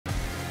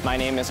My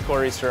name is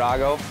Corey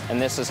Sarago,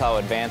 and this is how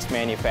advanced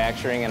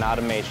manufacturing and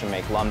automation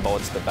make Lund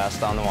Boats the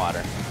best on the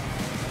water.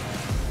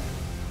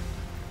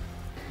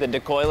 The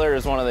Decoiler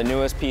is one of the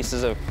newest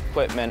pieces of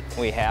equipment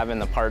we have in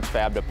the parts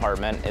fab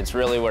department. It's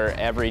really where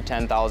every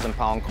 10,000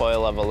 pound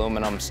coil of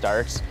aluminum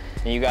starts.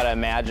 And you got to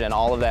imagine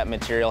all of that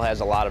material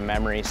has a lot of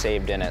memory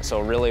saved in it. So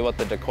really what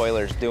the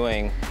Decoiler is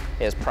doing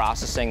is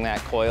processing that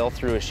coil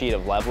through a sheet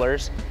of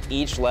levelers.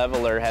 Each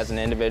leveler has an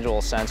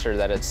individual sensor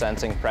that it's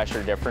sensing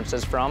pressure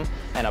differences from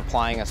and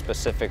applying a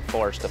specific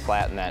force to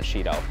flatten that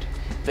sheet out.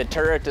 The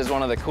turret is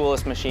one of the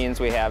coolest machines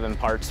we have in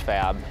parts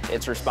fab.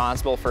 It's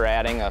responsible for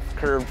adding a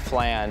curved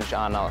flange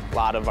on a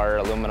lot of our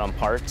aluminum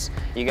parts.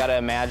 You got to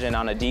imagine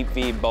on a deep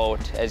V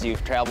boat, as you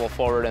travel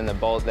forward in the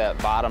boat, that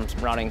bottom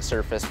running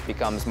surface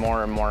becomes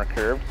more and more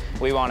curved.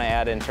 We want to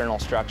add internal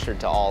structure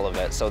to all of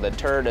it. So the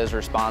turret is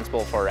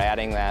responsible for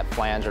adding that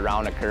flange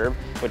around a curve,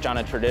 which on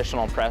a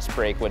traditional press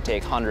brake would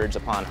take hundreds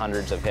upon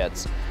hundreds of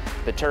hits.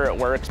 The turret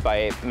works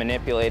by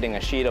manipulating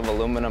a sheet of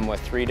aluminum with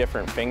 3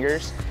 different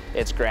fingers.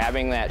 It's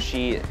grabbing that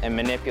sheet and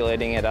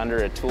manipulating it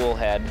under a tool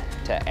head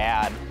to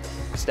add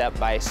step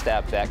by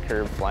step that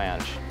curved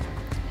flange.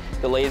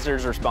 The laser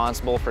is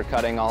responsible for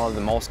cutting all of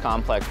the most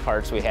complex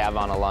parts we have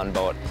on a Lund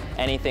boat.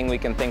 Anything we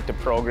can think to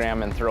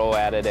program and throw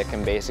at it, it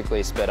can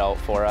basically spit out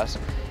for us.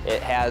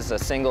 It has a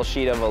single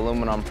sheet of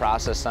aluminum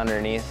processed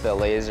underneath the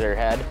laser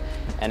head,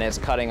 and it's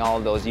cutting all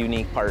of those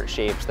unique part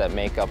shapes that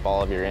make up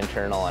all of your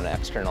internal and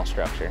external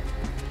structure.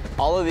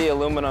 All of the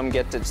aluminum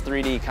gets its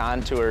 3D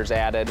contours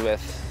added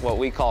with what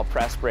we call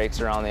press brakes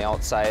around the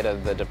outside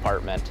of the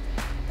department.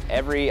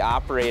 Every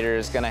operator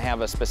is going to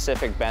have a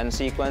specific bend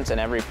sequence, and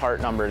every part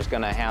number is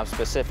going to have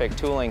specific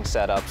tooling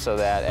set up so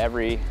that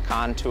every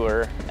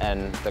contour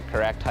and the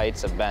correct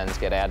heights of bends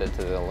get added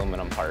to the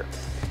aluminum part.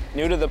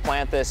 New to the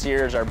plant this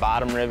year is our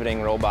bottom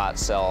riveting robot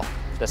cell.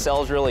 The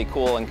cell is really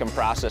cool and can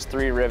process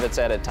 3 rivets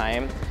at a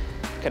time,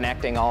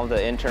 connecting all of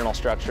the internal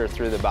structure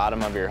through the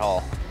bottom of your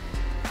hull.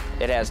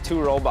 It has 2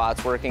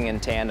 robots working in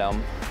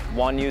tandem,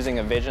 one using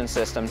a vision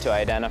system to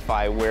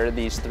identify where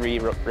these 3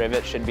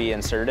 rivets should be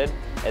inserted.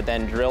 It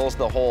then drills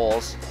the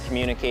holes,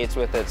 communicates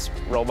with its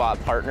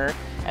robot partner,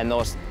 and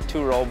those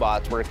 2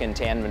 robots work in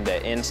tandem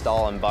to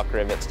install and buck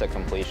rivets to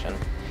completion.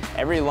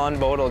 Every Lund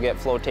boat will get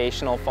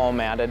flotational foam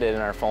added in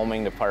our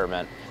foaming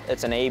department.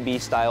 It's an AB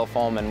style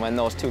foam, and when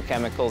those 2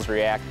 chemicals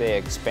react, they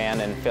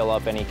expand and fill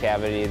up any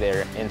cavity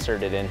they're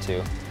inserted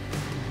into.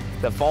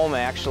 The foam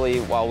actually,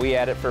 while we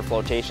add it for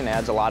flotation,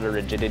 adds a lot of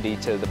rigidity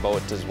to the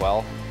boat as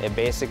well. It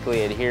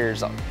basically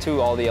adheres to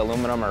all the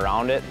aluminum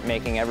around it,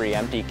 making every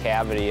empty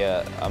cavity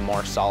a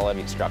more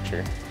solid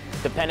structure.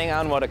 Depending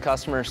on what a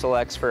customer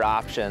selects for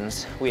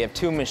options, we have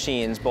 2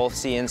 machines, both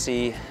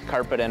CNC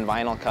carpet and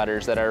vinyl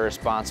cutters, that are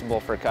responsible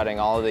for cutting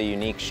all of the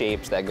unique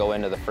shapes that go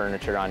into the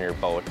furniture on your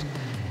boat.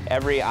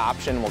 Every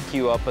option will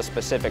queue up a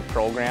specific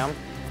program,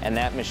 and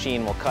that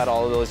machine will cut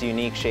all of those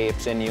unique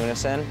shapes in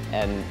unison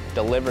and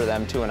deliver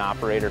them to an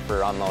operator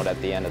for unload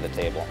at the end of the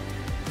table.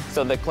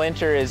 So the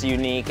Clincher is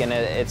unique, and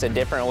it's a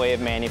different way of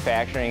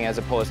manufacturing as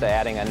opposed to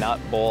adding a nut,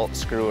 bolt,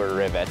 screw, or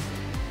rivet.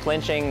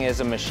 Clinching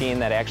is a machine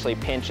that actually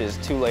pinches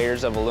 2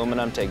 layers of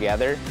aluminum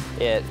together.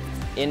 It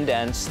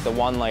indents the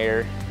one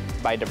layer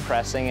by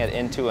depressing it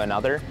into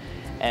another,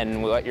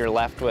 and what you're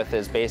left with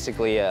is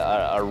basically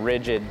a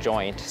rigid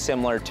joint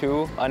similar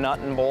to a nut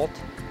and bolt,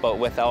 but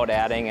without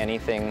adding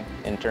anything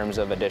in terms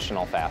of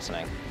additional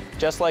fastening.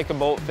 Just like a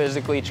boat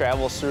physically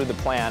travels through the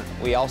plant,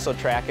 we also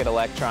track it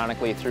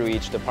electronically through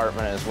each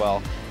department as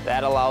well.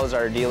 That allows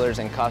our dealers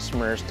and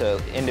customers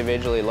to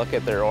individually look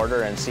at their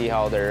order and see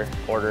how their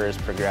order is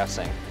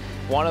progressing.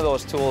 One of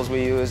those tools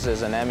we use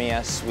is an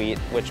MES suite,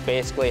 which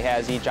basically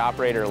has each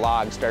operator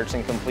log, starts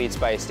and completes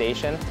by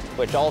station,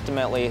 which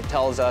ultimately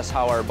tells us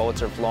how our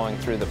boats are flowing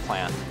through the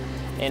plant.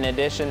 In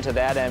addition to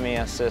that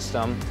MES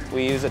system,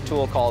 we use a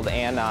tool called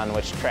Andon,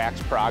 which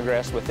tracks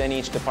progress within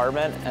each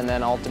department and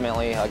then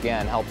ultimately,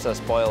 again, helps us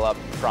boil up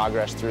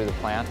progress through the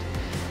plant.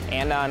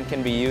 Andon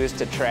can be used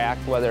to track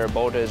whether a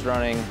boat is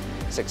running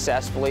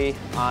successfully,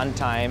 on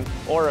time,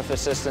 or if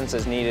assistance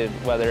is needed,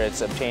 whether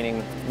it's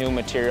obtaining new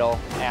material,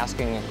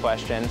 asking a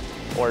question,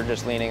 or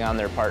just leaning on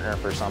their partner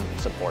for some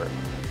support.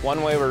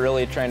 One way we're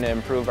really trying to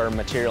improve our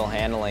material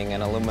handling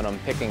and aluminum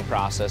picking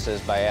process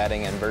is by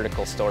adding in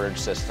vertical storage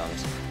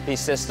systems. These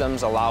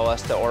systems allow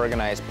us to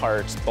organize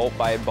parts boat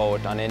by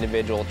boat on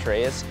individual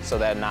trays so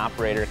that an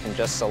operator can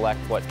just select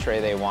what tray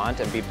they want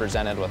and be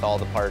presented with all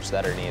the parts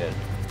that are needed.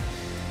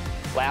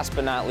 Last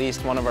but not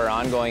least, one of our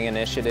ongoing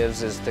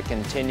initiatives is to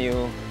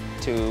continue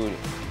to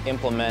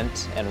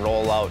implement and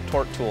roll out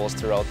torque tools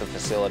throughout the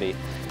facility.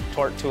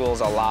 Torque tools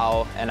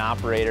allow an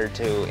operator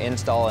to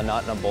install a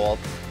nut and a bolt,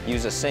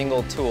 use a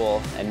single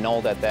tool, and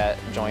know that that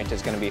joint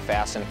is going to be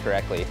fastened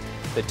correctly.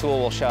 The tool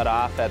will shut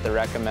off at the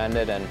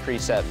recommended and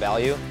preset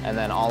value, and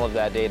then all of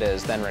that data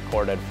is then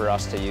recorded for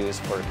us to use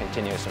for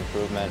continuous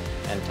improvement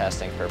and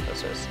testing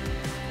purposes.